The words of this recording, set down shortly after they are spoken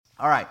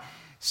All right,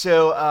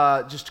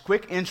 so just a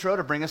quick intro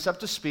to bring us up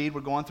to speed.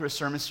 We're going through a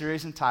sermon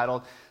series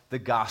entitled The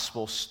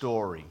Gospel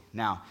Story.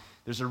 Now,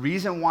 there's a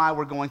reason why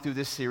we're going through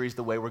this series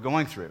the way we're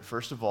going through it.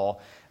 First of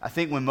all, I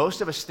think when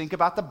most of us think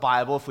about the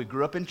Bible, if we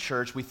grew up in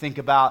church, we think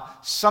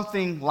about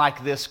something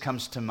like this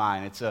comes to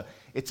mind.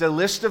 It's a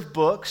list of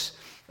books.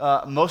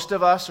 Most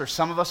of us, or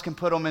some of us, can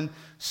put them in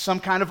some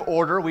kind of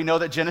order. We know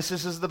that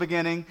Genesis is the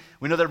beginning.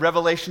 We know that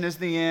Revelation is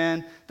the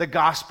end. The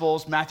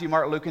Gospels, Matthew,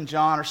 Mark, Luke, and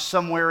John, are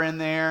somewhere in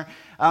there.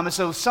 And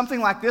so something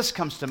like this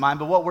comes to mind.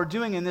 But what we're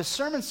doing in this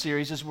sermon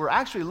series is we're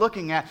actually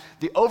looking at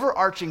the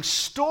overarching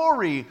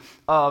story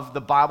of the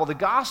Bible, the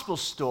gospel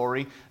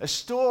story, a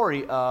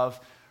story of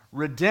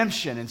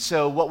redemption. And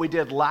so what we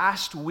did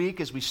last week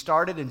is we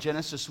started in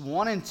Genesis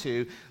 1 and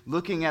 2,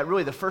 looking at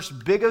really the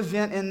first big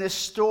event in this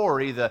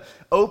story, the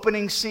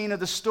opening scene of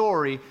the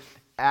story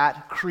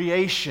at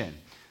creation.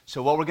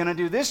 So what we're going to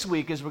do this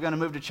week is we're going to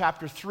move to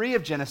chapter 3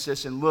 of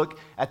Genesis and look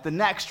at the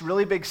next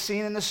really big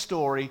scene in the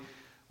story,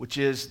 which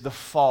is the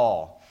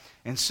fall.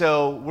 And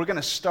so we're going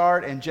to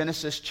start in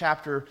Genesis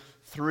chapter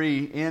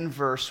 3 in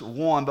verse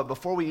 1. But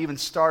before we even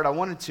start, I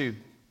wanted to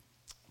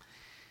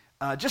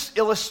just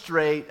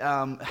illustrate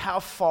how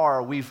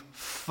far we've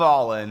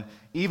fallen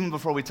even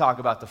before we talk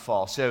about the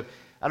fall. So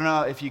I don't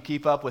know if you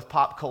keep up with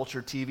pop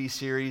culture TV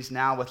series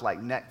now with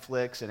like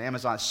Netflix and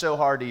Amazon. It's so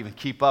hard to even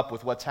keep up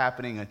with what's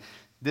happening. And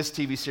this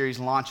TV series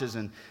launches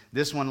and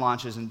this one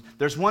launches. And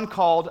there's one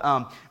called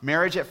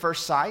Marriage at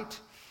First Sight.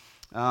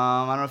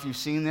 I don't know if you've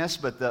seen this,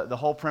 but the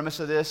whole premise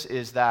of this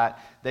is that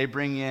they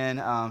bring in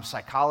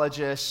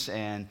psychologists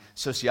and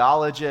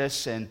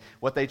sociologists, and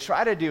what they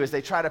try to do is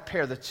they try to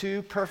pair the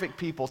two perfect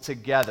people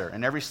together.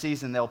 And every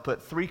season they'll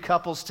put 3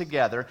 couples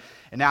together.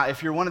 And now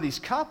if you're one of these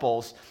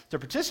couples, to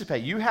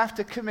participate, you have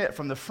to commit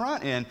from the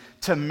front end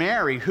to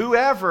marry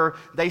whoever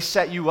they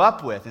set you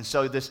up with. And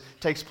so this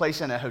takes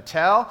place in a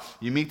hotel.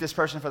 You meet this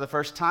person for the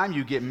first time.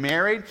 You get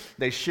married.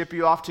 They ship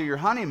you off to your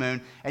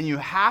honeymoon. And you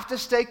have to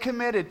stay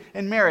committed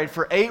and married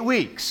for 8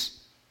 weeks.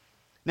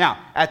 Now,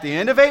 at the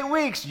end of 8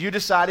 weeks, you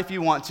decide if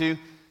you want to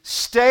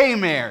stay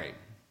married.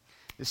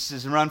 This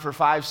is run for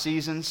 5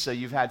 seasons, so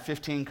you've had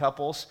 15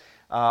 couples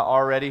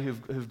already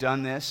who've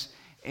done this.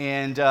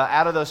 And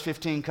out of those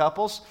 15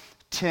 couples,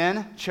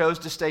 10 chose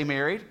to stay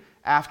married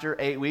after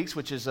 8 weeks,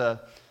 which is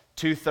a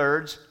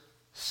 2/3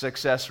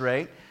 success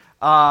rate.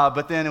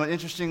 But then,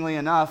 interestingly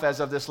enough, as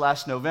of this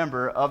last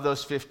November, of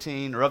those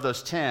 15, or of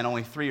those 10,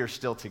 only 3 are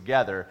still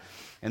together.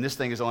 And this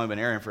thing has only been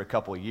airing for a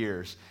couple of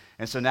years.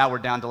 And so now we're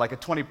down to like a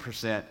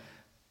 20%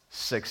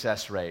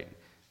 success rate,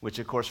 which,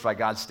 of course, by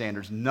God's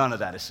standards, none of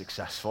that is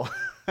successful.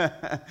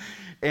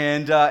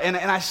 And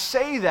I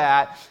say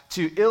that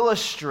to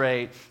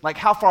illustrate like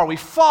how far we've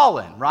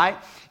fallen, right?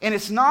 And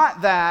it's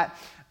not that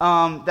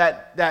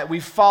that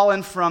we've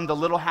fallen from the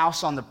Little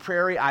House on the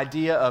Prairie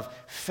idea of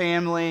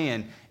family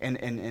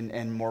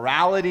and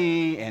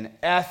morality and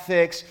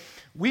ethics.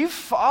 We've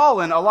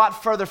fallen a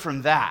lot further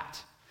from that.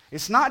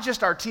 It's not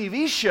just our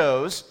TV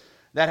shows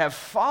that have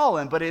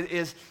fallen, but it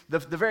is the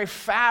very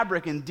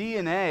fabric and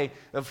DNA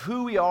of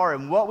who we are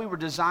and what we were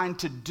designed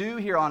to do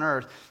here on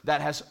earth that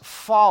has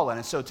fallen.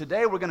 And so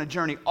today we're going to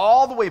journey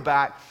all the way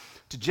back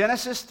to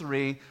Genesis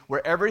 3,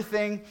 where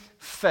everything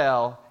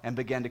fell and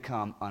began to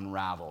come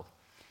unraveled.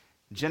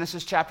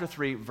 Genesis chapter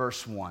 3,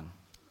 verse 1.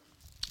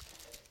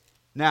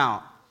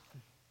 Now,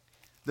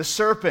 the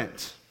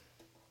serpent.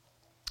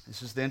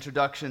 This is the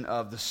introduction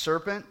of the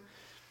serpent,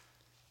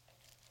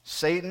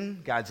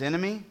 Satan, God's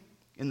enemy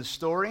in the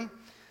story.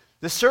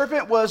 The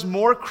serpent was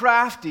more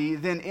crafty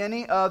than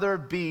any other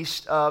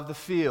beast of the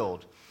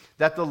field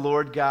that the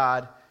Lord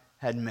God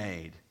had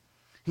made.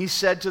 He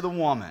said to the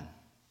woman,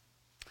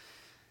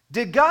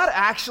 "Did God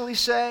actually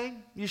say,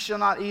 'You shall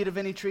not eat of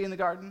any tree in the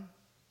garden'?"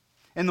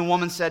 And the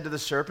woman said to the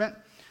serpent,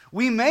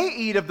 "We may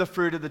eat of the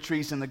fruit of the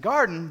trees in the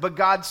garden, but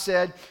God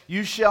said,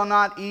 'You shall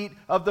not eat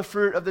of the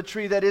fruit of the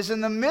tree that is in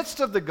the midst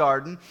of the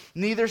garden,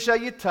 neither shall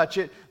you touch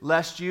it,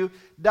 lest you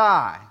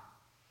die.'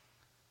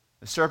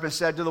 The serpent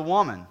said to the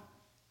woman,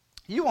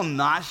 'You will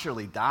not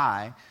surely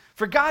die,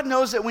 for God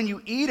knows that when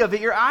you eat of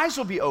it, your eyes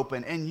will be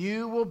open, and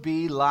you will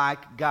be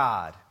like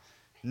God,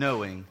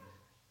 knowing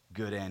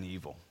good and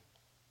evil.'"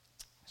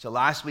 So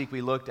last week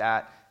we looked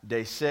at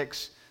day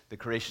 6, the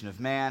creation of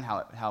man,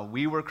 how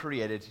we were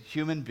created,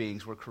 human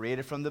beings were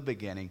created from the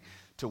beginning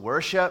to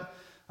worship,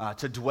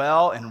 to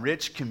dwell in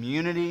rich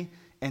community,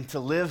 and to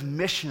live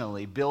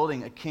missionally,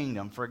 building a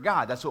kingdom for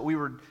God. That's what we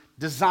were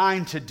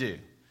designed to do.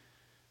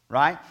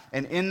 Right?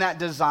 And in that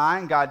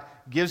design, God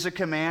gives a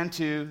command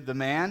to the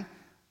man,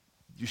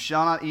 "You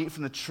shall not eat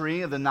from the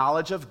tree of the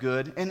knowledge of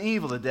good and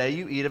evil. The day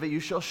you eat of it, you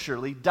shall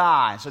surely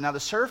die." So now the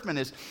serpent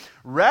is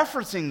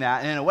referencing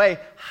that, and in a way,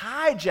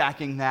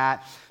 hijacking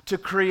that to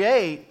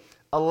create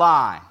a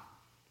lie.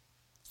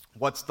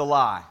 What's the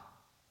lie?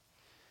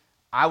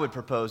 I would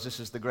propose this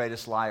is the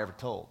greatest lie ever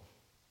told.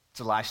 It's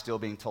a lie still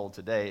being told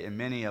today, and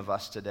many of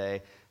us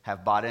today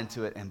have bought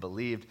into it and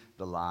believed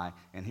the lie.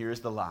 And here's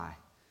the lie.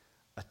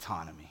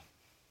 Autonomy.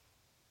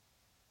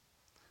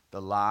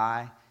 The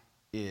lie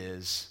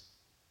is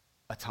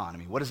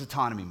autonomy. What does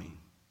autonomy mean?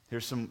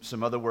 Here's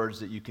some other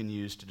words that you can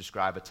use to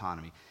describe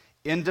autonomy.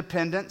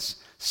 Independence,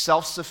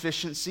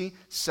 self-sufficiency,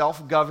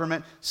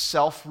 self-government,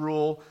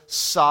 self-rule,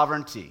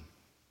 sovereignty.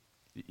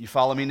 You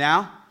follow me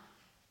now?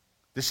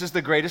 This is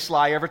the greatest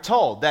lie ever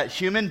told, that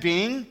human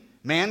being,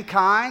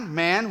 mankind,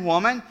 man,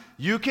 woman,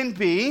 you can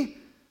be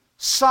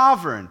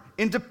sovereign,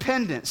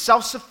 independent,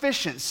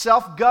 self-sufficient,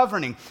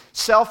 self-governing,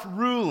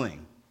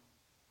 self-ruling,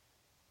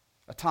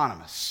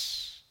 autonomous.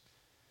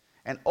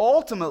 And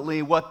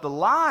ultimately, what the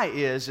lie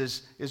is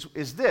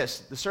this.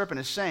 The serpent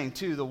is saying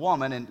to the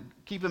woman, and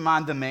keep in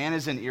mind the man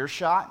is in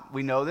earshot.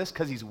 We know this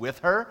because he's with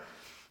her.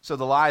 So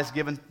the lie is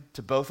given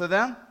to both of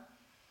them.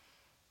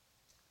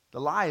 The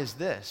lie is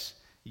this.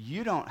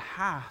 You don't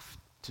have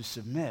to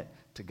submit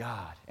to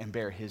God and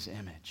bear his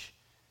image.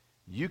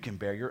 You can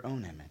bear your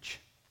own image.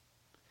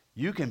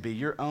 You can be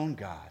your own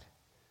God.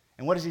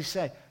 And what does he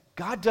say?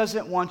 God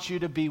doesn't want you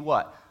to be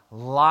what?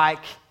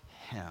 Like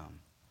him.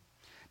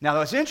 Now,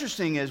 what's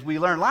interesting is we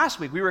learned last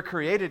week we were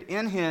created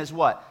in his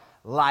what?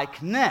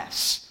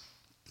 Likeness.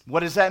 What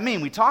does that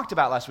mean? We talked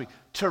about last week.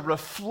 To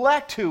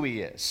reflect who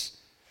he is.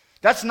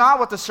 That's not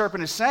what the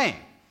serpent is saying.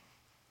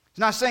 He's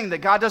not saying that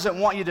God doesn't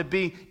want you to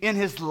be in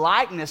his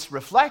likeness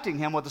reflecting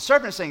him. What the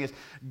serpent is saying is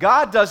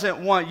God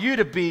doesn't want you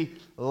to be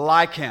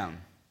like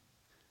him.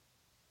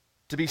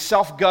 To be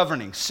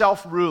self-governing,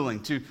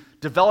 self-ruling, to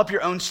develop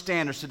your own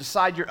standards, to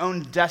decide your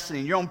own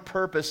destiny, your own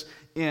purpose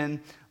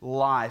in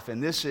life.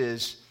 And this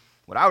is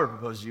what I would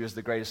propose to you is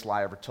the greatest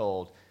lie ever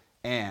told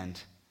and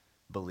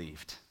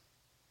believed.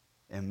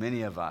 And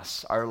many of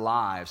us, our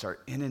lives are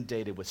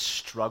inundated with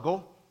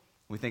struggle.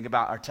 We think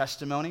about our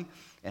testimony,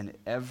 and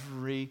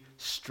every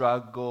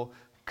struggle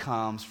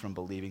comes from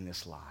believing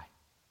this lie.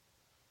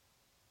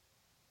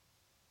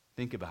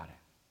 Think about it.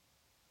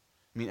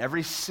 I mean,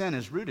 every sin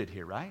is rooted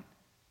here, right?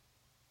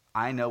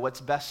 I know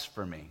what's best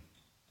for me.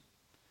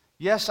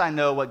 Yes, I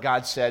know what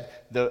God said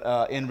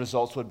the end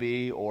results would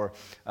be or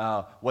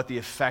what the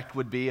effect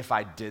would be if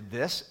I did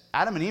this.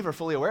 Adam and Eve are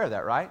fully aware of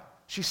that, right?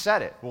 She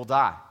said it, we'll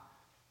die.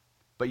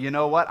 But you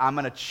know what? I'm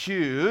going to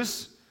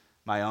choose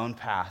my own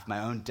path,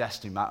 my own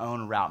destiny, my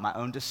own route, my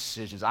own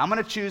decisions. I'm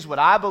going to choose what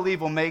I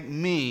believe will make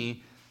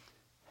me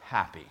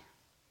happy.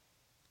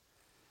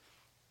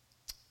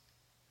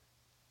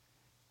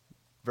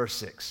 Verse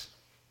 6.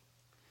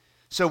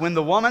 So when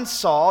the woman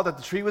saw that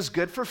the tree was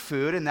good for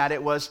food and that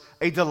it was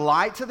a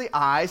delight to the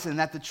eyes and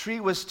that the tree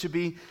was to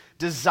be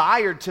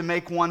desired to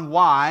make one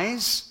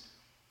wise,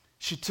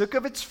 she took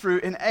of its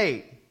fruit and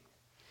ate.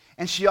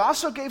 And she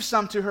also gave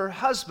some to her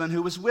husband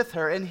who was with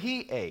her, and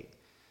he ate.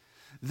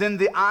 Then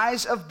the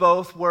eyes of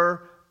both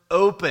were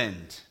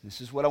opened. This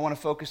is what I want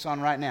to focus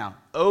on right now.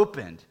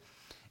 Opened.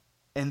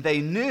 And they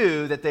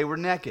knew that they were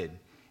naked.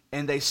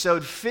 And they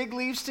sewed fig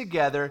leaves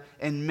together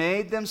and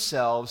made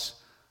themselves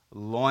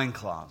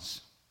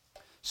loincloths.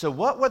 So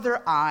what were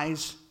their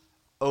eyes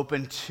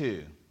open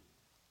to?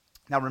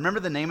 Now remember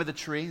the name of the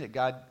tree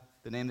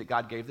the name that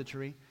God gave the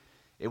tree?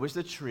 It was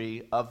the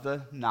tree of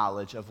the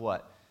knowledge of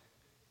what?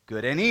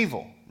 Good and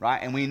evil, right?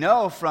 And we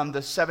know from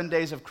the 7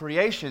 days of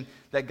creation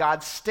that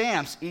God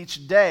stamps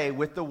each day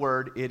with the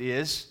word, it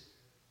is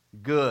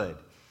good.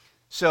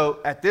 So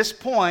at this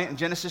point, in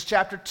Genesis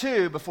chapter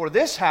 2, before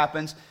this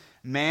happens,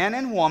 man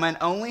and woman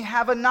only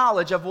have a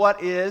knowledge of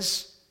what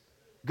is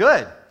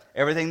good.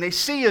 Everything they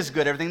see is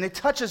good. Everything they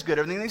touch is good.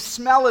 Everything they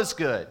smell is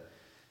good.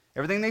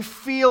 Everything they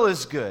feel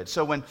is good.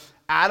 So when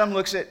Adam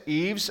looks at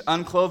Eve's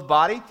unclothed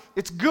body,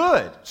 it's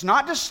good. It's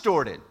not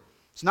distorted.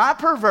 It's not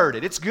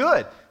perverted. It's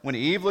good. When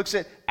Eve looks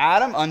at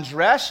Adam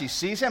undressed, she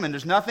sees him, and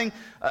there's nothing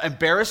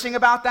embarrassing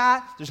about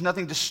that. There's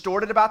nothing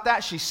distorted about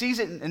that. She sees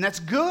it, and that's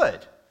good.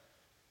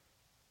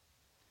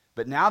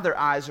 But now their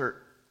eyes are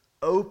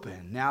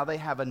open. Now they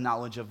have a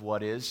knowledge of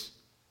what is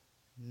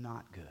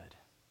not good.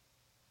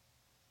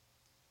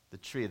 The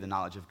tree of the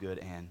knowledge of good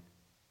and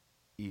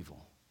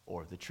evil,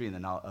 or the tree of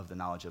the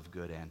knowledge of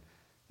good and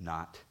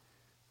not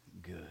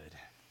good.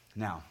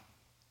 Now,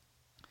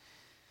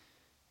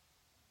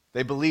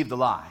 they believed the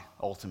lie,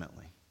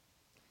 ultimately.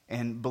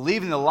 And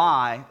believing the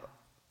lie,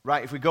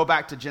 right, if we go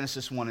back to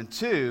Genesis 1 and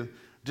 2,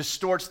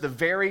 distorts the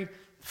very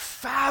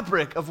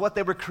fabric of what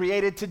they were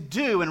created to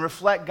do and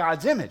reflect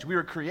God's image. We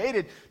were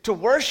created to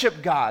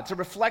worship God, to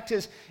reflect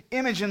his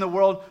image in the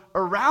world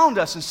around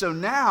us. And so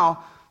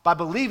now, by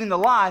believing the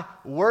lie,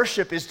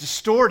 worship is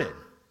distorted.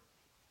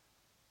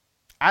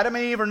 Adam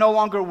and Eve are no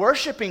longer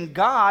worshiping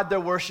God,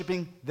 they're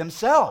worshiping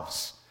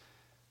themselves.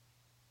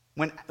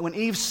 When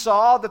Eve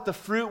saw that the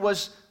fruit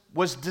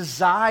was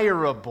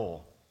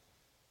desirable,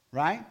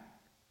 right?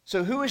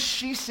 So who is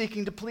she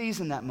seeking to please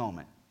in that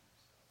moment?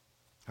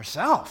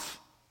 Herself.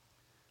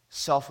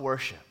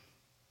 Self-worship.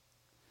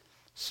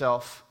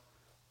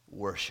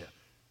 Self-worship.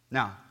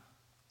 Now,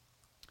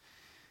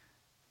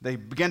 they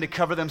begin to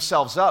cover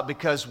themselves up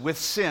because with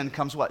sin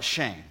comes what?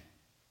 Shame.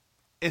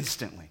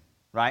 Instantly,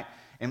 right?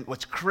 And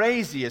what's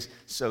crazy is,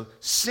 so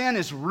sin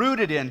is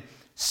rooted in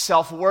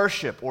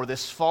self-worship or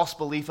this false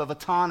belief of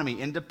autonomy,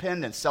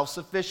 independence,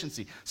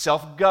 self-sufficiency,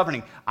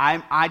 self-governing.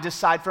 I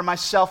decide for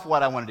myself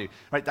what I want to do,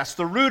 right? That's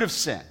the root of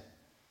sin.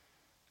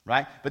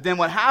 right? But then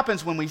what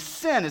happens when we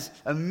sin is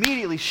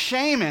immediately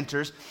shame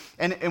enters,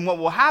 and what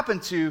will happen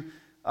to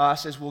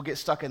us is we'll get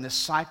stuck in this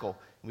cycle.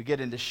 We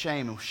get into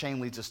shame, and shame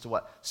leads us to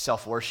what?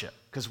 Self-worship.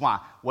 Because why?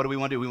 What do? We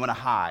want to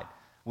hide.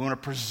 We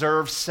want to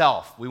preserve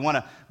self. We want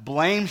to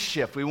blame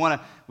shift. We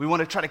want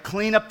to try to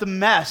clean up the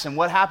mess. And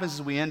what happens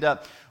is we end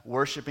up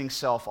worshiping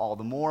self all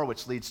the more,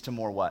 which leads to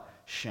more what?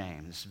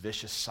 Shame. This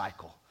vicious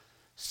cycle.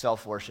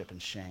 Self-worship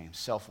and shame.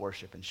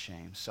 Self-worship and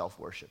shame.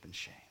 Self-worship and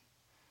shame.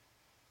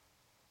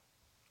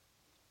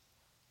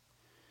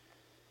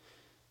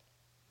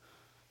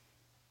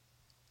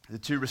 The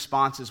two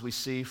responses we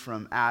see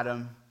from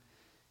Adam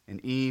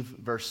and Eve,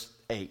 verse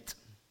 8.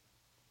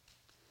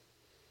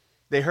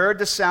 They heard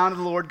the sound of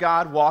the Lord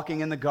God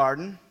walking in the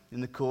garden in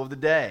the cool of the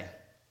day.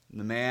 And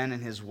the man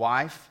and his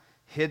wife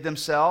hid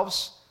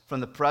themselves from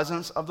the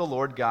presence of the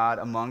Lord God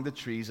among the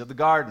trees of the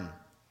garden.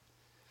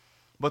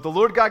 But the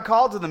Lord God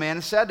called to the man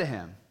and said to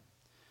him,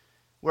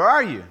 "Where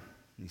are you?"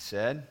 He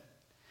said,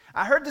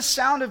 "I heard the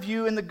sound of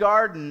you in the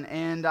garden,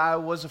 and I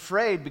was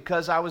afraid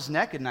because I was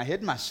naked and I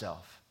hid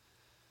myself."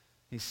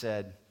 He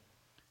said,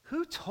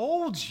 "Who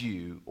told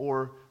you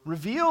or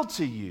revealed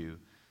to you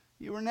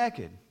you were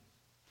naked?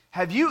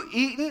 Have you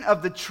eaten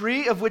of the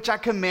tree of which I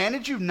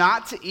commanded you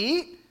not to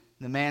eat?"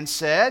 The man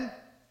said,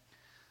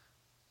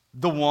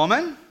 "The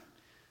woman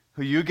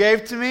who you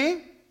gave to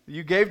me,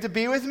 you gave to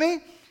be with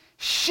me,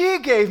 she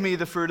gave me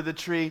the fruit of the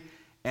tree,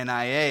 and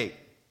I ate."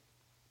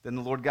 Then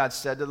the Lord God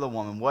said to the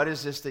woman, "What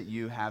is this that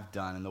you have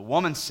done?" And the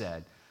woman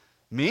said,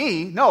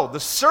 "Me? No, the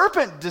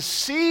serpent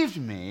deceived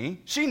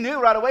me." She knew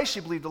right away,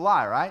 she believed a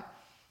lie, right?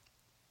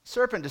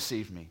 "Serpent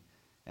deceived me,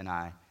 and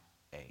I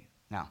ate."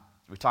 Now,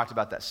 we talked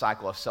about that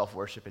cycle of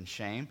self-worship and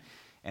shame,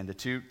 and the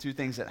two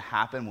things that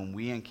happen when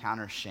we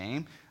encounter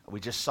shame, we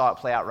just saw it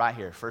play out right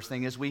here. First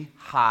thing is we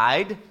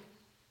hide,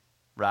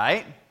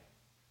 right?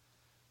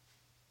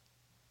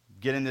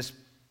 Get in this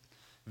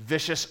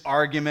vicious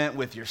argument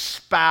with your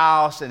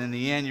spouse, and in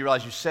the end you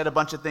realize you said a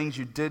bunch of things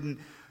you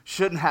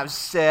shouldn't have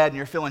said, and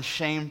you're feeling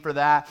shame for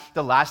that.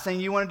 The last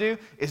thing you want to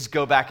do is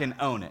go back and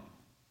own it,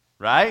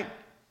 right?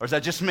 Or is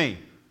that just me?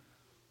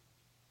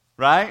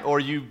 Right? Or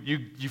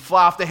you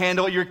fly off the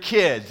handle at your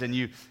kids, and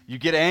you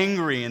get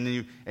angry,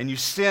 and you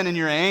sin in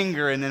your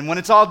anger, and then when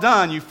it's all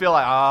done, you feel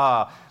like,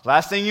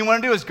 last thing you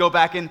want to do is go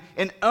back and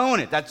own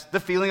it. That's the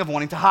feeling of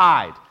wanting to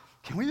hide.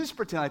 Can we just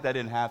pretend like that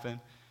didn't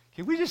happen?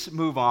 Can we just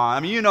move on?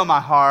 I mean, you know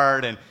my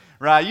heart, and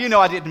right, you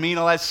know I didn't mean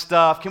all that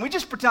stuff. Can we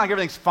just pretend like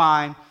everything's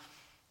fine?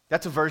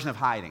 That's a version of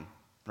hiding,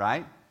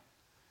 right?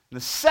 And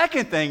the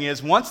second thing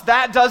is, once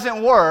that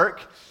doesn't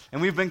work,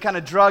 and we've been kind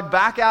of drugged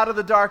back out of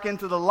the dark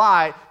into the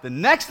light, the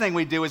next thing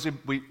we do is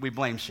we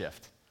blame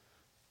shift,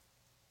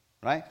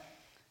 right?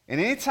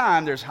 And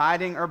anytime there's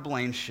hiding or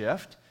blame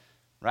shift,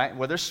 right,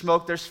 where there's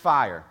smoke, there's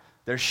fire.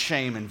 There's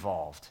shame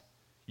involved.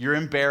 You're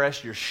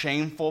embarrassed. You're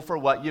shameful for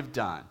what you've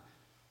done,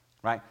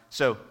 right?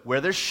 So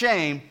where there's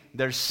shame,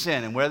 there's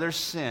sin. And where there's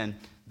sin,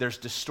 there's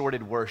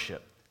distorted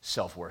worship,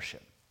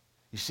 self-worship.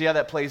 You see how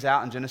that plays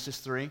out in Genesis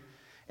 3?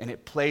 And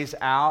it plays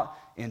out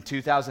in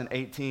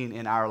 2018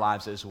 in our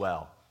lives as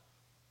well.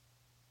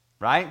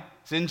 Right?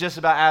 This isn't just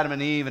about Adam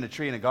and Eve and a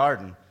tree in a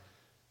garden.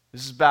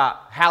 This is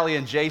about Hallie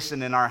and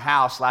Jason in our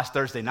house last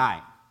Thursday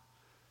night.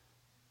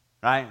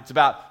 Right? It's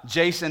about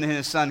Jason and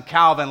his son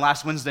Calvin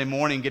last Wednesday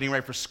morning getting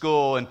ready for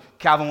school, and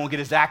Calvin won't get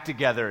his act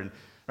together. And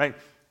right?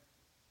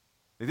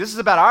 This is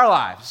about our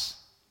lives.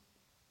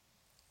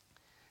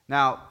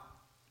 Now,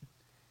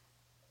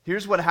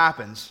 here's what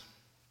happens.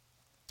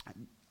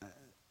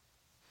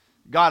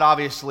 God,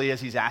 obviously, as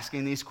he's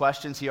asking these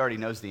questions, he already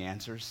knows the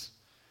answers.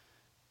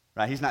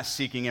 Right? He's not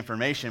seeking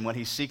information. What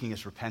he's seeking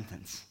is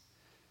repentance.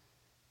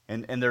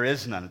 And there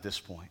is none at this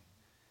point.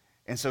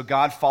 And so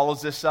God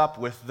follows this up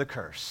with the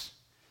curse.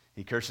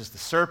 He curses the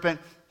serpent.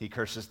 He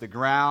curses the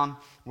ground.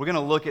 We're going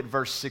to look at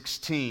verse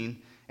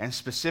 16 and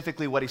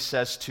specifically what he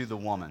says to the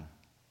woman.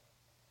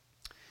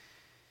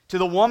 To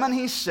the woman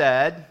he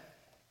said,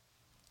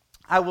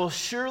 "I will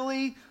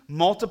surely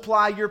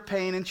multiply your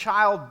pain in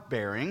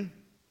childbearing.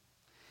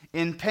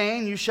 In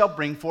pain you shall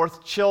bring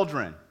forth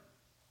children."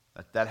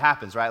 That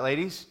happens, right,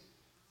 ladies?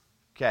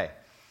 Okay.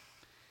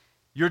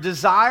 "Your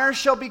desire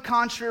shall be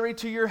contrary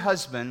to your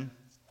husband,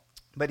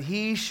 but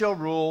he shall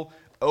rule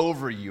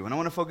over you." And I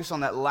want to focus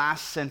on that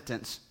last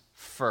sentence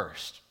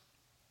first.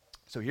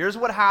 So here's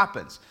what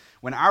happens.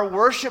 When our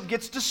worship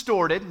gets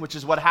distorted, which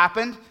is what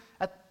happened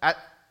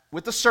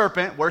with the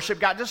serpent, worship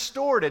got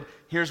distorted,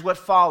 here's what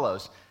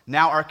follows.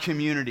 Now our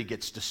community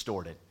gets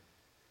distorted.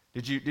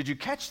 Did you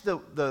catch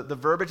the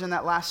verbiage in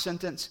that last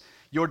sentence?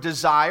 Your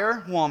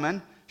desire,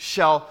 woman,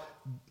 shall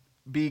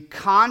be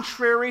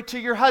contrary to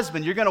your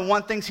husband. You're going to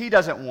want things he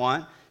doesn't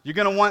want. You're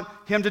going to want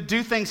him to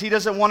do things he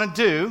doesn't want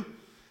to do.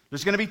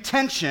 There's going to be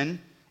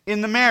tension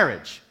in the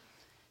marriage.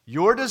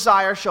 Your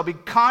desire shall be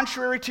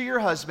contrary to your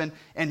husband,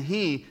 and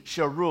he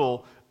shall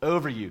rule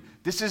over you.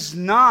 This is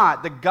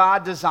not the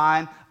God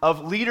design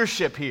of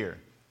leadership here.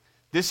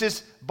 This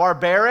is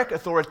barbaric,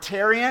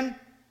 authoritarian,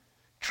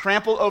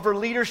 trample over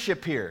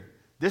leadership here.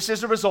 This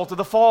is a result of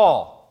the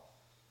fall.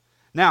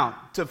 Now,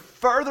 to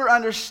further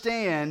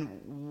understand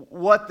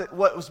what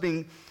was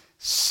being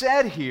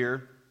said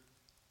here,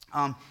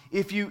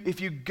 if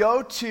you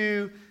go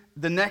to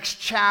the next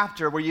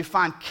chapter where you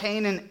find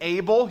Cain and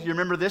Abel, you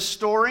remember this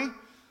story,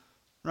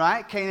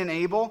 right? Cain and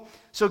Abel.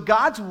 So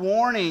God's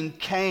warning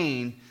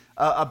Cain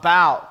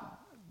about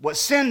what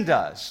sin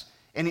does.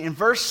 And in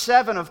verse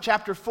 7 of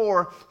chapter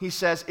 4, he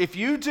says, if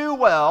you do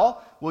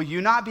well, will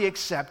you not be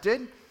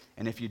accepted?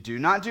 And if you do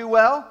not do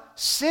well,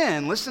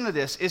 sin, listen to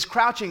this, is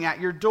crouching at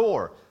your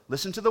door.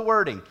 Listen to the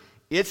wording.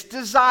 Its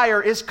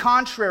desire is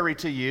contrary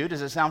to you.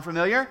 Does it sound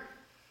familiar?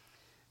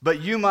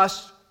 But you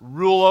must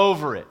rule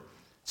over it.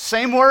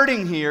 Same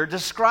wording here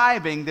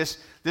describing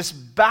this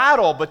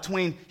battle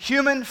between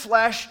human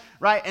flesh,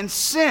 right, and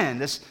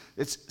sin.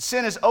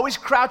 Sin is always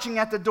crouching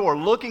at the door,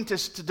 looking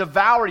to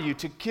devour you,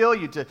 to kill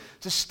you,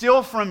 to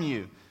steal from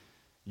you.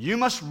 You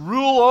must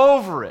rule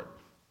over it.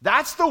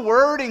 That's the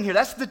wording here.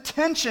 That's the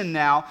tension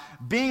now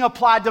being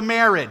applied to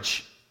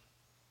marriage.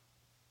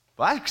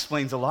 Well, that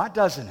explains a lot,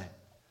 doesn't it?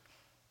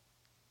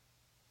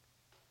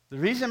 The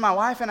reason my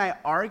wife and I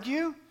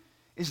argue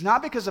is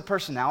not because of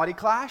personality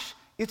clash,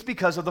 it's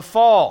because of the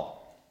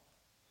fall.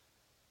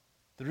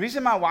 The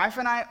reason my wife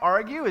and I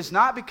argue is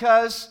not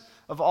because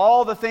of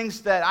all the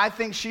things that I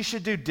think she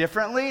should do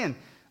differently and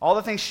all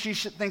the things she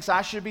thinks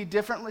I should do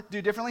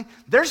differently.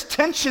 There's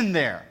tension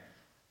there.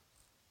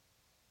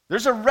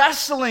 There's a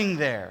wrestling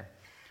there.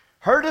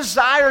 Her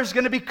desire is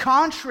going to be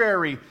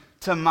contrary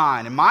to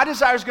mine, and my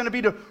desire is going to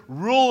be to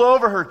rule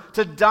over her,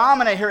 to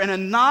dominate her in a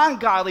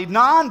non-godly,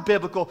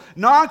 non-biblical,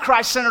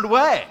 non-Christ-centered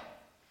way.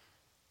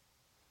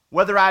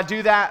 Whether I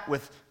do that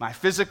with my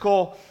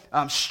physical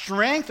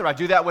strength, or I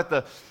do that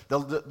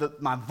with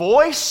my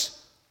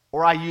voice,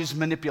 or I use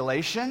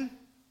manipulation,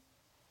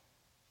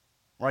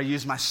 or I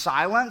use my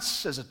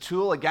silence as a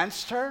tool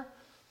against her.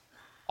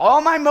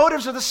 All my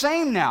motives are the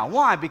same now.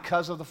 Why?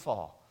 Because of the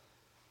fall.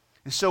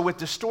 And so with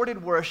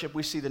distorted worship,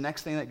 we see the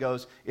next thing that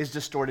goes is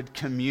distorted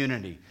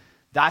community.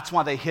 That's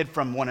why they hid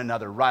from one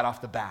another right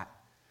off the bat.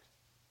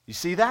 You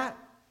see that?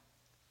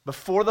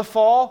 Before the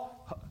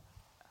fall,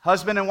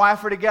 husband and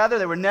wife were together,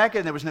 they were naked,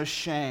 and there was no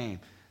shame.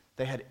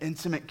 They had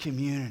intimate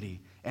community.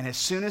 And as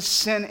soon as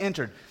sin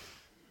entered,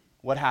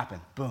 what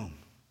happened? Boom.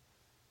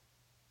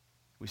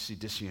 We see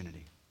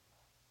disunity.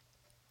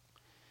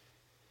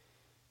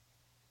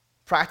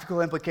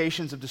 Practical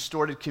implications of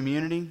distorted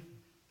community.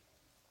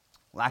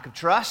 Lack of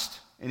trust.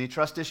 Any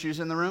trust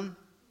issues in the room?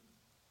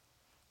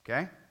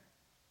 Okay?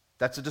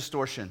 That's a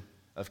distortion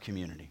of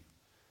community.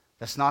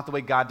 That's not the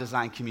way God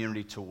designed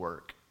community to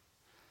work.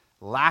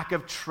 Lack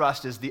of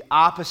trust is the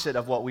opposite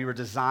of what we were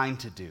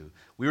designed to do.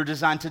 We were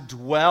designed to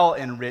dwell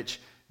in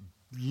rich,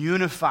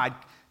 unified,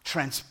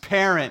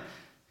 transparent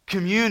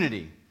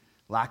community.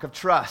 Lack of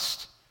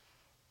trust.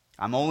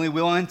 I'm only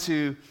willing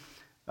to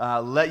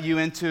let you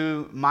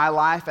into my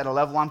life at a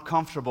level I'm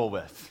comfortable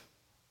with.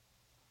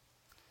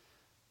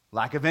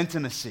 Lack of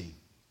intimacy.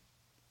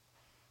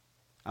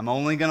 I'm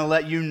only going to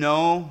let you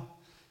know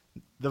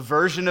the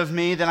version of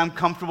me that I'm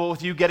comfortable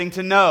with you getting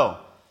to know.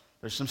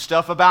 There's some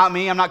stuff about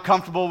me I'm not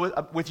comfortable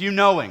with you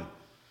knowing.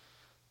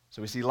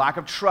 So we see lack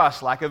of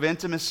trust, lack of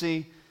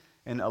intimacy,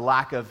 and a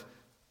lack of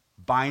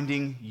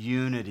binding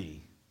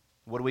unity.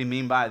 What do we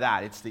mean by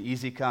that? It's the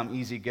easy come,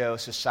 easy go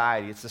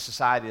society. It's the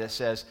society that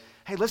says,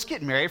 hey, let's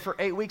get married for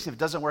 8 weeks. If it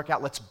doesn't work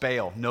out, let's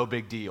bail. No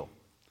big deal.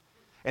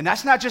 And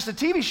that's not just a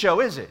TV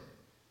show, is it?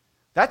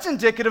 That's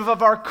indicative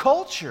of our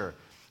culture.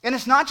 And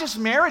it's not just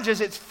marriages,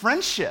 it's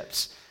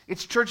friendships.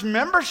 It's church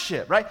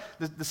membership, right?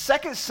 The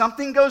second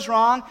something goes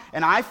wrong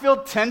and I feel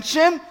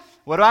tension,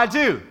 what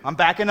do? I'm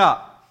backing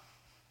up.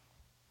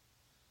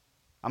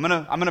 I'm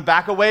gonna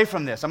back away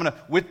from this. I'm gonna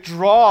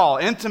withdraw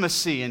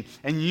intimacy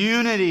and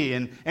unity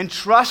and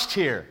trust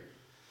here.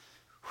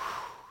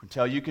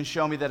 Until you can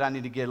show me that I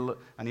need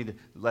to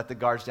let the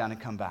guards down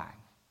and come back.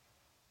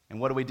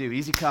 And what do we do?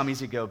 Easy come,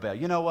 easy go, bail.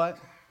 You know what?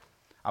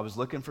 I was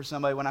looking for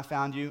somebody when I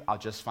found you. I'll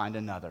just find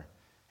another.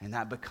 And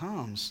that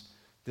becomes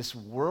this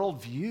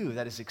worldview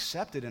that is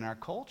accepted in our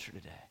culture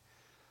today.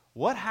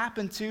 What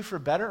happened to for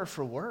better or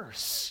for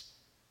worse?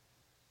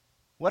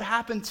 What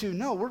happened to,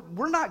 no,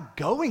 we're not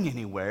going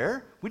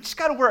anywhere. We just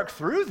got to work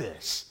through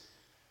this.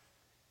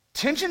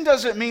 Tension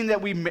doesn't mean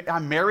that I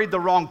married the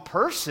wrong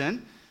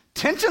person.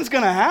 Tension's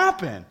going to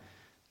happen.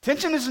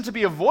 Tension isn't to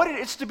be avoided.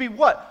 It's to be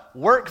what?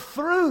 Work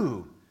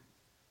through.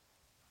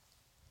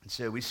 And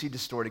so we see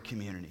distorted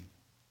community.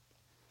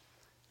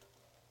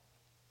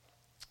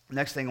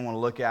 Next thing I want to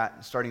look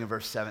at, starting in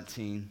verse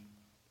 17.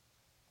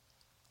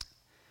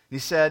 He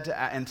said,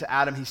 and to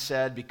Adam he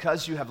said,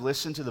 because you have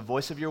listened to the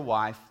voice of your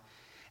wife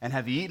and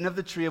have eaten of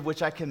the tree of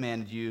which I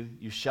commanded you,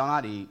 you shall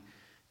not eat.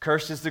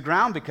 Cursed is the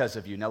ground because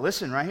of you. Now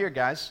listen right here,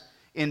 guys.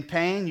 In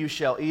pain you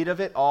shall eat of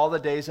it all the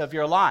days of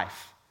your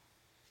life.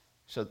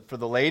 So for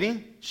the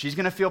lady, she's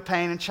going to feel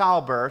pain in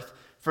childbirth.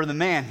 For the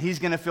man, he's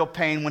going to feel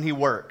pain when he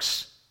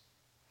works.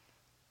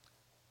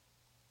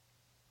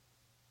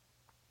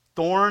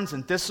 Thorns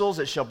and thistles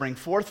it shall bring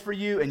forth for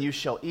you, and you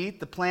shall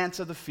eat the plants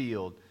of the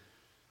field.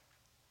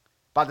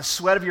 By the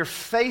sweat of your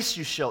face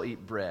you shall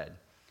eat bread,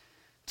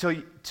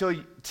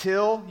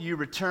 till you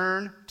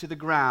return to the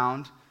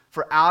ground,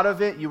 for out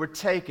of it you were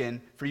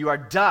taken, for you are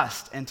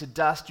dust, and to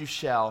dust you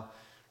shall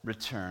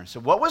return. So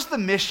what was the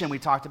mission we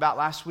talked about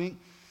last week?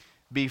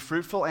 Be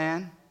fruitful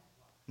and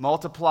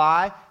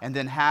multiply, and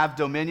then have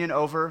dominion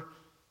over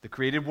the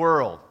created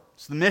world.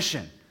 It's the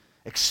mission.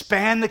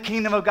 Expand the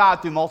kingdom of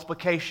God through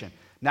multiplication.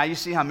 Now you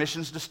see how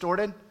mission's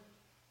distorted?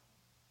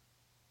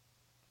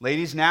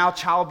 Ladies, now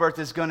childbirth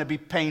is going to be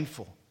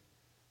painful.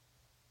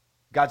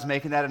 God's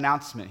making that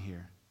announcement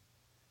here.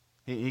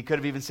 He could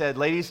have even said,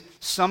 ladies,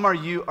 some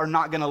of you are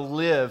not going to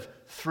live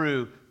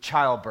through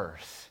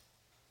childbirth.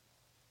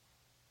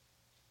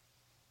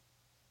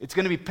 It's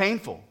going to be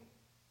painful.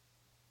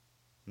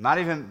 Not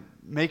even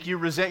make you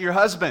resent your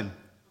husband.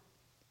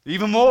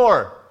 Even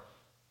more.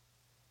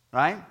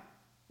 Right?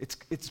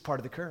 It's part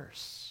of the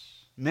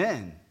curse.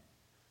 Men,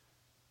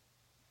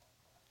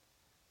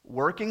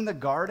 working the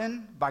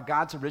garden by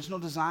God's original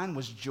design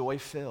was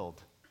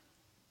joy-filled.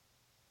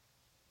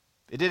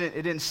 It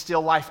didn't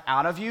steal life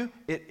out of you.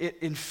 It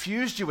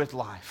infused you with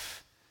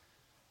life.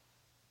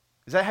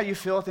 Is that how you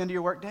feel at the end of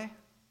your workday?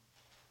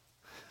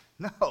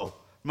 No.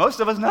 Most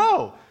of us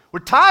know. We're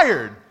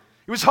tired.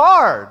 It was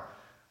hard.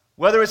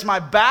 Whether it's my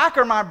back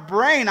or my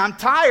brain, I'm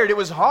tired. It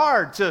was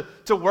hard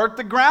to work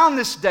the ground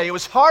this day. It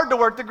was hard to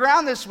work the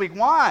ground this week.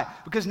 Why?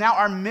 Because now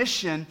our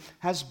mission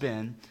has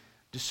been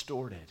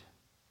distorted.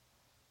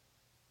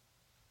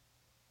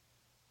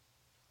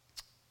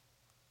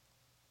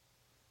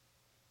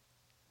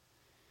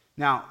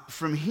 Now,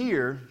 from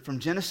here, from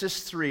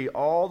Genesis 3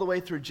 all the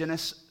way through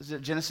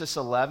Genesis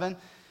 11,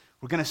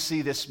 we're going to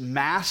see this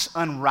mass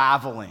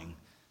unraveling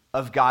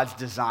of God's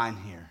design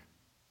here.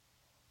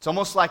 It's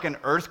almost like an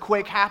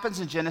earthquake happens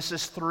in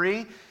Genesis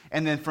 3,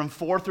 and then from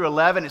 4 through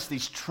 11, it's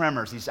these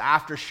tremors, these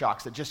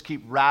aftershocks that just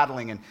keep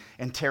rattling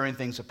and tearing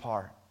things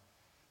apart.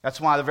 That's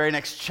why the very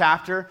next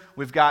chapter,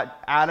 we've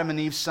got Adam and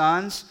Eve's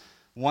sons,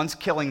 one's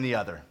killing the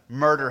other.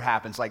 Murder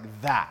happens like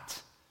that.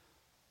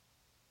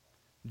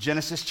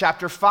 Genesis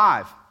chapter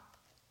 5.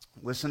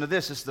 Listen to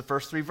this. This is the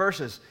first 3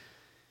 verses.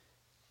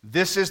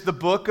 This is the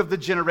book of the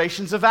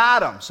generations of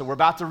Adam. So we're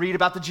about to read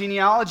about the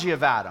genealogy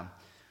of Adam.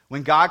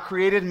 When God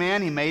created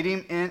man, he made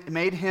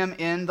him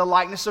in the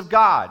likeness of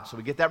God. So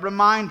we get that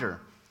reminder.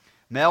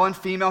 Male and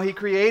female, he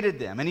created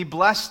them, and he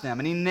blessed them,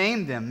 and he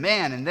named them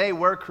man, and they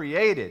were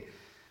created.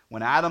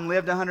 When Adam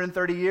lived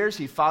 130 years,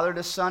 he fathered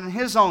a son in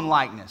his own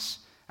likeness,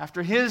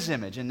 after his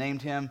image, and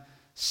named him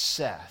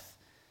Seth.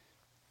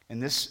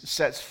 And this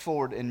sets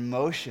forward in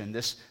motion,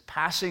 this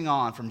passing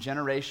on from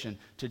generation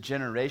to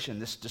generation,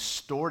 this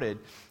distorted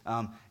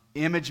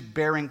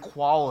image-bearing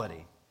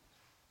quality.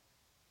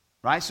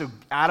 Right? So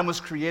Adam was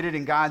created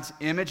in God's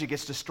image. It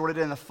gets distorted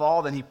in the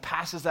fall. Then he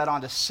passes that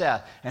on to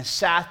Seth. And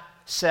Seth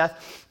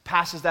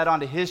passes that on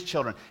to his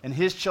children. And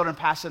his children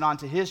pass it on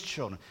to his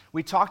children.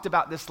 We talked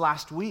about this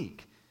last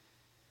week.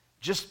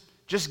 Just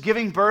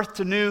giving birth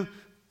to new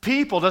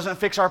people doesn't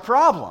fix our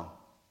problem.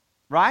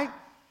 Right?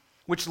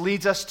 Which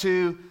leads us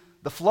to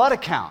the flood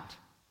account.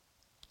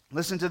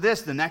 Listen to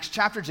this, the next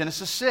chapter,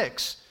 Genesis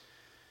 6,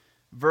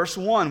 verse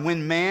 1.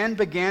 When man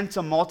began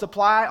to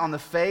multiply on the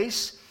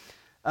face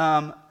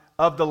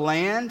of the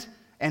land,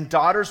 and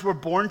daughters were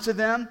born to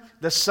them,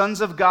 the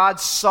sons of God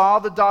saw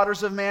the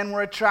daughters of man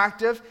were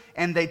attractive,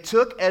 and they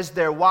took as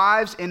their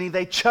wives any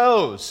they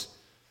chose.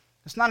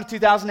 It's not a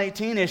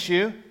 2018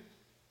 issue.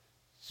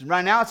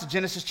 Right now it's a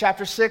Genesis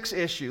chapter 6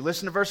 issue.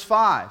 Listen to verse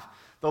 5.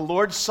 The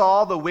Lord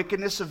saw the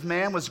wickedness of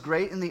man was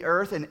great in the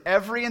earth, and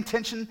every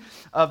intention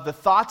of the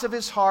thoughts of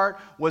his heart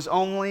was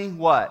only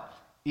what?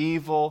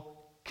 Evil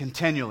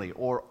continually,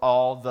 or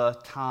all the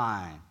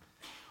time.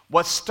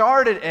 What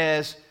started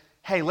as,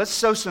 hey, let's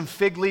sow some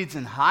fig leaves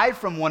and hide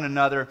from one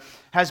another,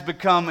 has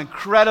become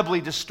incredibly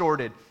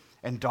distorted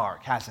and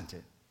dark, hasn't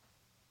it?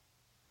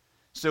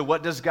 So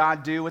what does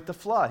God do with the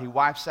flood? He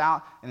wipes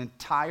out an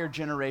entire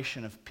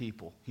generation of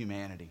people,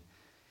 humanity,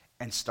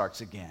 and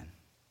starts again.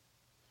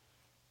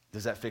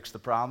 Does that fix the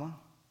problem?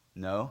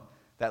 No.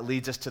 That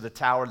leads us to the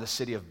tower of the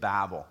city of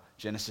Babel,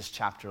 Genesis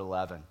chapter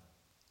 11.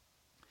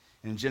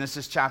 In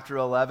Genesis chapter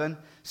 11,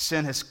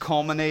 sin has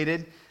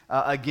culminated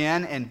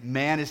again, and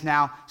man is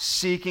now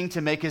seeking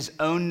to make his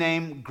own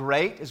name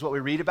great, is what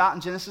we read about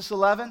in Genesis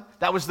 11.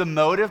 That was the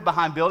motive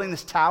behind building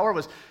this tower,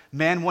 was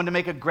man wanted to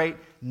make a great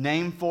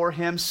name for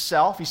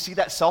himself. You see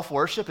that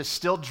self-worship is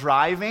still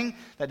driving,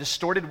 that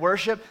distorted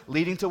worship,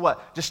 leading to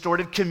what?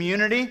 Distorted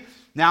community.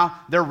 Now,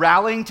 they're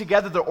rallying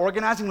together, they're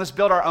organizing. Let's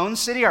build our own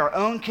city, our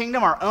own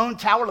kingdom, our own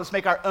tower. Let's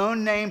make our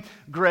own name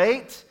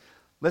great.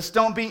 Let's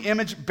don't be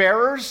image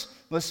bearers.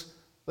 Let's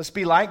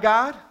be like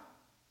God.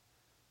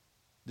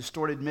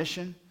 Distorted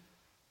mission.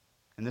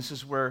 And this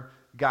is where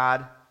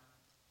God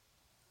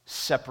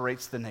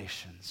separates the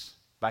nations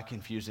by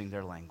confusing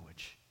their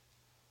language.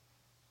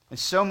 And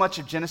so much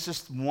of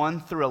Genesis 1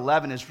 through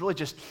 11 is really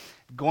just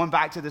going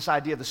back to this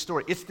idea of the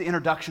story. It's the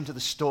introduction to the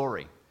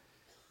story.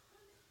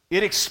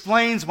 It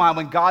explains why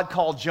when God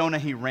called Jonah,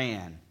 he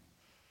ran.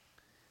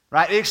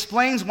 Right? It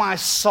explains why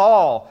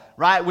Saul,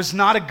 right, was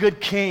not a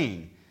good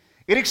king.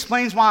 It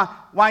explains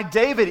why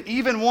David,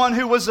 even one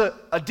who was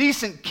a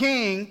decent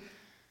king,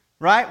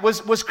 right,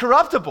 was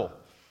corruptible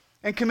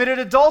and committed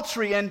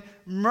adultery and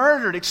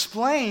murdered.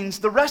 Explains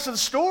the rest of the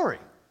story.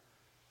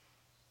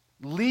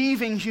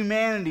 Leaving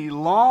humanity,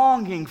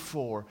 longing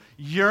for,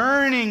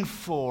 yearning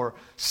for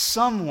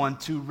someone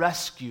to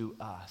rescue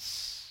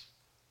us.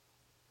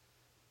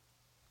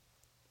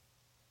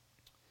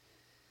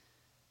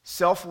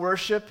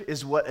 Self-worship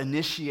is what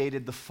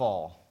initiated the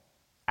fall.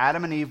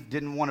 Adam and Eve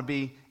didn't want to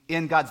be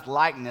in God's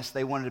likeness.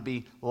 They wanted to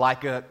be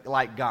like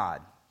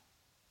God.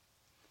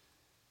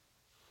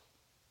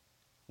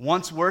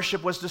 Once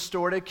worship was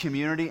distorted,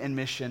 community and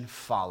mission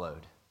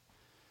followed.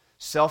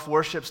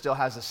 Self-worship still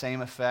has the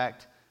same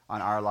effect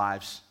on our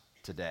lives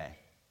today,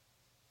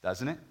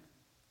 doesn't it?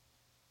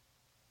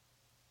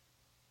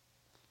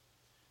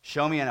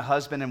 Show me a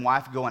husband and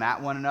wife going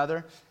at one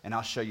another, and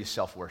I'll show you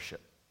self-worship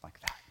like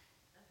that.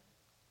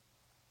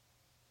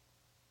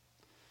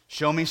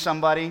 Show me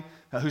somebody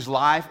whose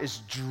life is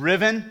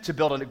driven to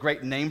build a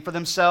great name for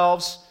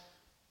themselves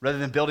rather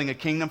than building a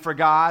kingdom for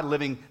God,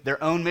 living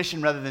their own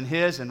mission rather than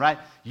His, and right,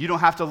 you don't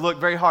have to look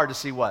very hard to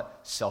see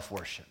what?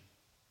 Self-worship.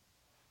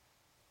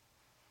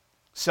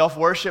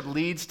 Self-worship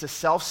leads to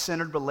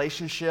self-centered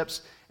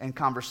relationships and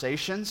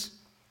conversations.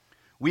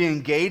 We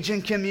engage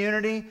in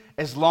community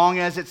as long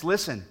as it's,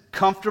 listen,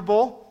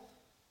 comfortable,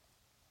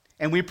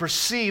 and we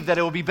perceive that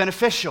it will be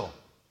beneficial.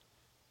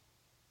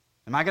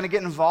 Am I going to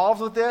get involved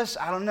with this?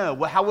 I don't know.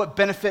 How would it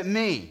benefit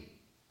me?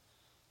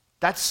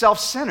 That's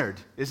self-centered,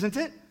 isn't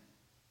it?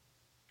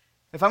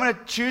 If I'm going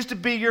to choose to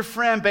be your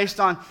friend based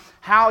on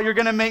how you're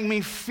going to make me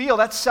feel,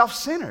 that's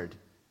self-centered.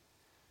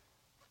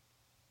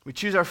 We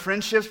choose our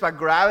friendships by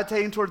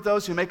gravitating toward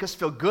those who make us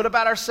feel good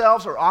about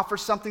ourselves or offer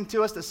something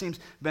to us that seems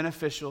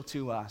beneficial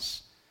to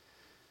us.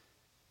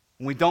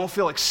 When we don't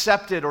feel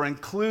accepted or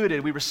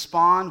included, we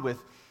respond with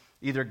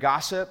either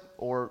gossip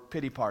or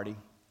pity party.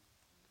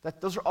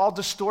 Those are all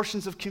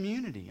distortions of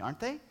community, aren't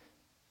they?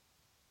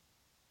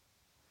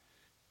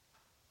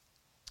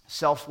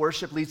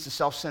 Self-worship leads to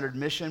self-centered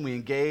mission. We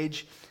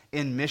engage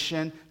in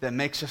mission that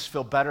makes us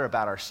feel better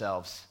about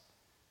ourselves.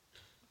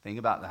 Think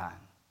about that.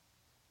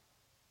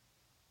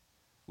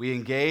 We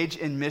engage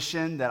in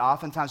mission that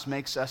oftentimes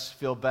makes us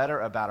feel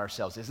better about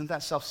ourselves. Isn't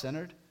that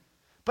self-centered?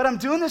 But I'm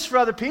doing this for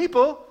other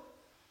people.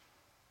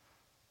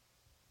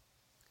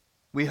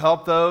 We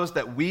help those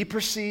that we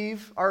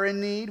perceive are in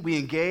need. We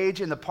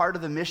engage in the part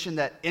of the mission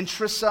that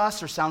interests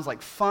us or sounds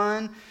like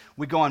fun.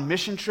 We go on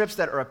mission trips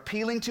that are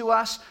appealing to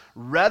us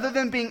rather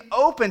than being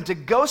open to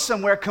go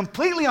somewhere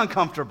completely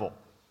uncomfortable.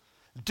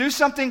 Do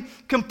something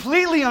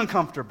completely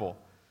uncomfortable.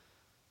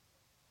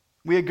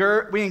 We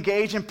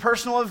engage in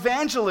personal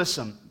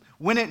evangelism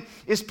when it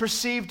is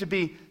perceived to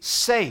be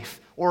safe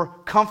or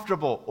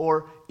comfortable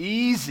or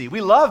easy.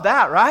 We love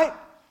that, right?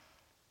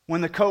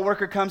 When the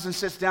coworker comes and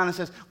sits down and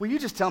says, "Will you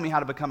just tell me how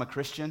to become a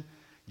Christian?"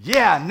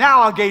 Yeah,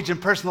 now I'll engage in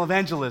personal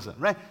evangelism,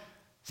 right?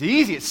 It's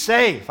easy, it's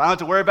safe. I don't have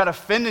to worry about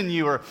offending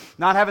you or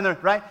not having the,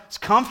 right? It's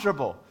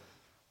comfortable.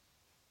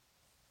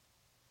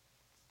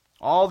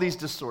 All these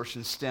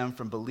distortions stem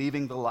from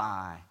believing the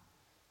lie.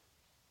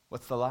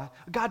 What's the lie?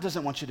 God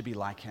doesn't want you to be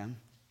like Him.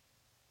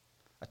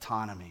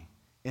 Autonomy,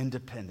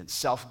 independence,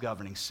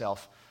 self-governing,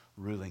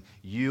 self-ruling.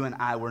 You and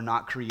I were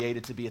not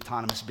created to be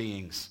autonomous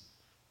beings.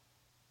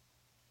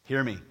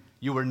 Hear me.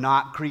 You were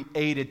not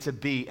created to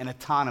be an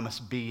autonomous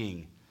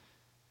being.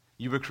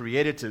 You were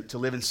created to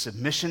live in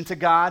submission to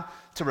God,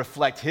 to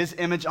reflect His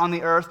image on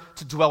the earth,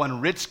 to dwell in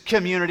rich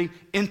community,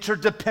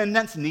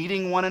 interdependence,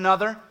 needing one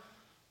another.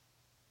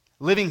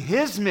 Living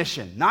His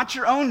mission, not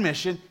your own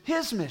mission,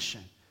 His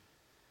mission.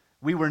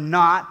 We were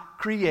not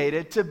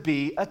created to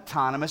be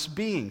autonomous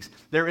beings.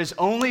 There is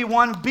only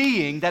one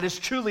being that is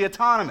truly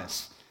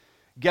autonomous.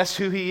 Guess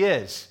who He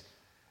is?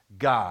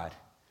 God.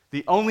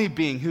 The only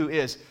being who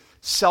is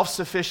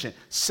self-sufficient,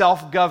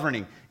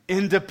 self-governing,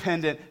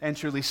 independent, and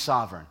truly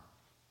sovereign.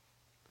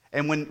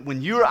 And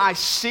when you or I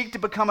seek to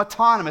become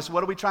autonomous,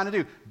 what are we trying to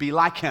do? Be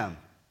like Him.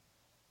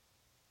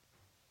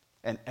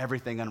 And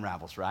everything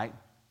unravels, right?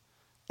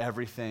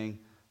 Everything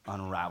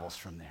unravels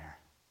from there.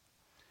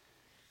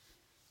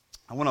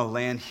 I want to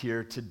land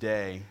here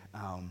today,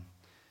 and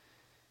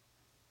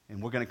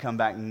we're going to come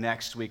back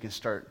next week and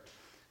start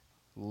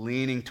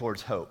leaning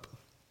towards hope.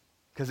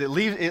 Because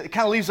it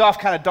kind of leaves off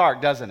kind of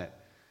dark, doesn't it?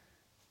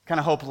 Kind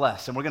of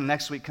hopeless. And we're going to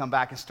next week come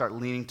back and start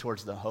leaning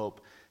towards the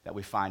hope that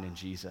we find in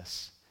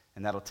Jesus.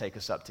 And that'll take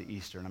us up to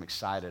Easter, and I'm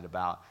excited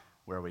about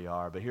where we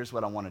are. But here's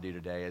what I want to do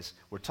today is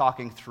we're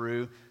talking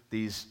through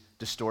these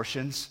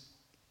distortions.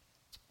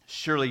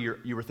 Surely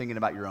you were thinking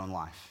about your own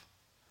life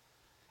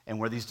and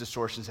where these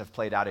distortions have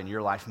played out in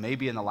your life,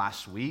 maybe in the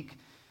last week,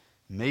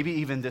 maybe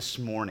even this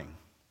morning.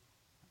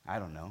 I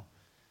don't know.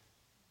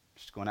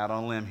 Just going out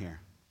on a limb here.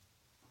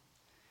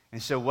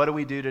 And so what do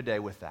we do today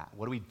with that?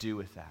 What do we do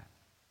with that?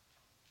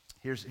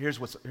 Here's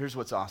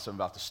what's awesome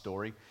about the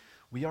story.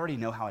 We already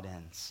know how it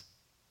ends.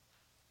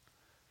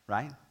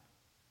 Right?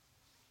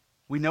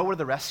 We know where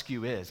the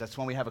rescue is. That's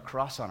when we have a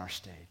cross on our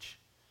stage.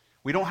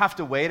 We don't have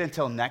to wait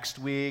until next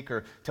week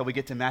or till we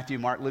get to Matthew,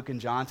 Mark, Luke,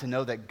 and John to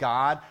know that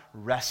God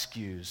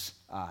rescues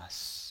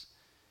us.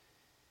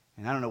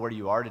 And I don't know where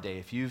you are today.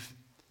 If you've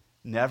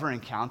never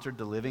encountered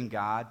the living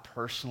God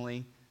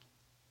personally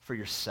for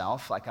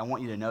yourself, like I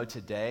want you to know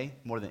today,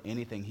 more than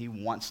anything, he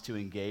wants to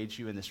engage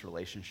you in this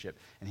relationship.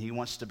 And he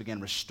wants to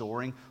begin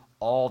restoring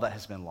all that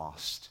has been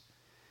lost.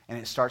 And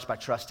it starts by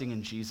trusting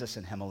in Jesus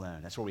and him alone.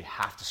 That's where we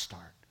have to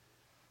start.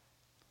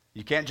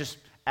 You can't just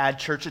add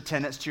church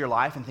attendance to your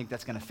life and think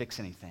that's going to fix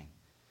anything.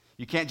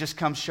 You can't just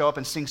come show up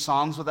and sing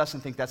songs with us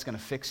and think that's going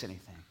to fix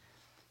anything.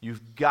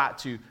 You've got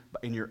to,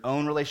 in your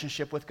own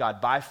relationship with God,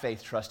 by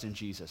faith, trust in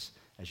Jesus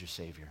as your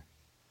Savior.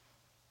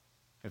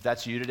 If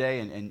that's you today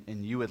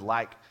and you would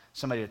like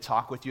somebody to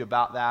talk with you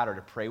about that or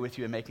to pray with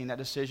you in making that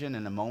decision,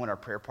 in a moment our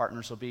prayer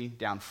partners will be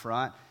down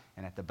front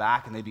and at the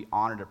back, and they'd be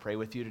honored to pray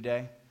with you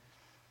today.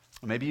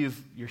 Or maybe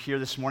you're here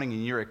this morning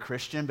and you're a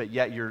Christian, but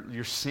yet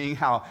you're seeing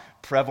how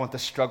prevalent the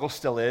struggle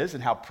still is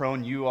and how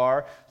prone you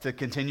are to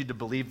continue to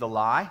believe the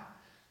lie,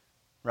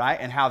 right?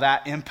 And how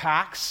that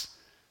impacts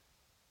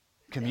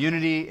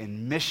community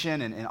and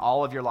mission and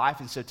all of your life.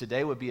 And so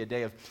today would be a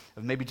day of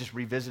maybe just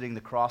revisiting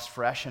the cross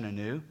fresh and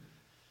anew,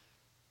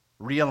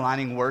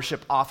 realigning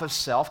worship off of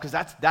self, because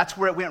that's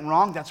where it went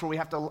wrong. That's where we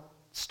have to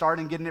start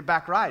in getting it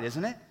back right,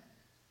 isn't it?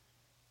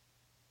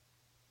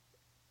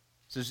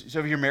 So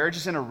if your marriage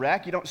is in a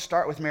wreck, you don't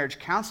start with marriage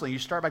counseling. You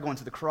start by going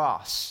to the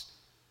cross.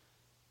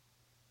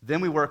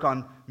 Then we work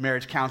on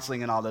marriage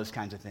counseling and all those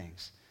kinds of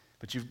things.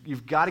 But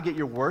you've got to get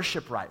your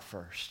worship right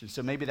first. And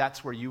so maybe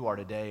that's where you are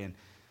today. And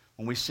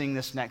when we sing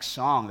this next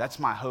song, that's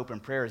my hope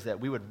and prayer, is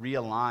that we would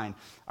realign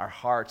our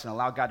hearts and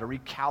allow God to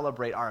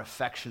recalibrate our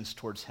affections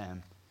towards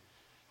him.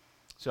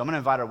 So I'm going to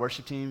invite our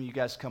worship team, you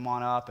guys come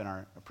on up, and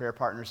our prayer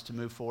partners to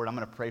move forward. I'm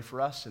going to pray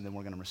for us, and then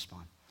we're going to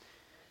respond.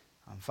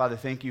 Father,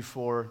 thank you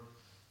for...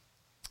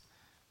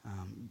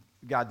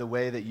 God, the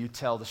way that you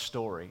tell the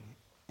story.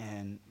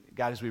 And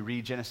God, as we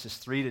read Genesis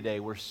 3 today,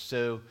 we're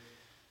so,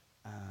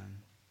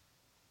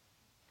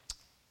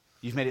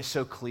 you've made it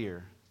so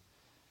clear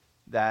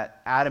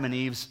that Adam and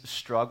Eve's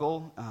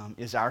struggle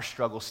is our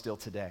struggle still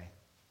today.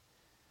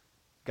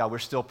 God, we're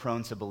still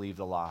prone to believe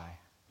the lie.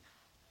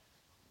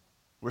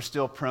 We're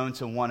still prone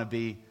to want to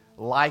be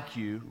like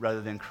you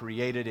rather than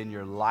created in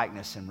your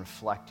likeness and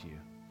reflect you.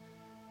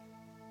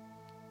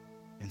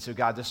 And so,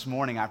 God, this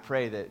morning I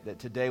pray that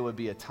today would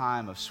be a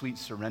time of sweet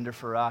surrender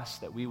for us,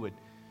 that we would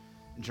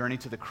journey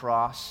to the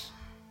cross,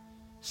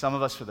 some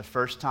of us for the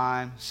first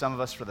time, some of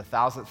us for the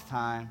 1,000th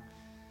time,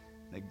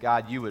 that,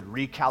 God, you would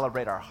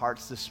recalibrate our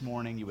hearts this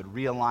morning, you would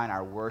realign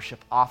our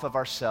worship off of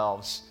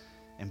ourselves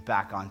and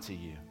back onto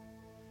you.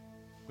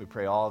 We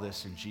pray all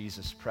this in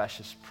Jesus'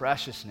 precious,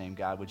 precious name,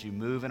 God. Would you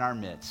move in our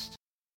midst?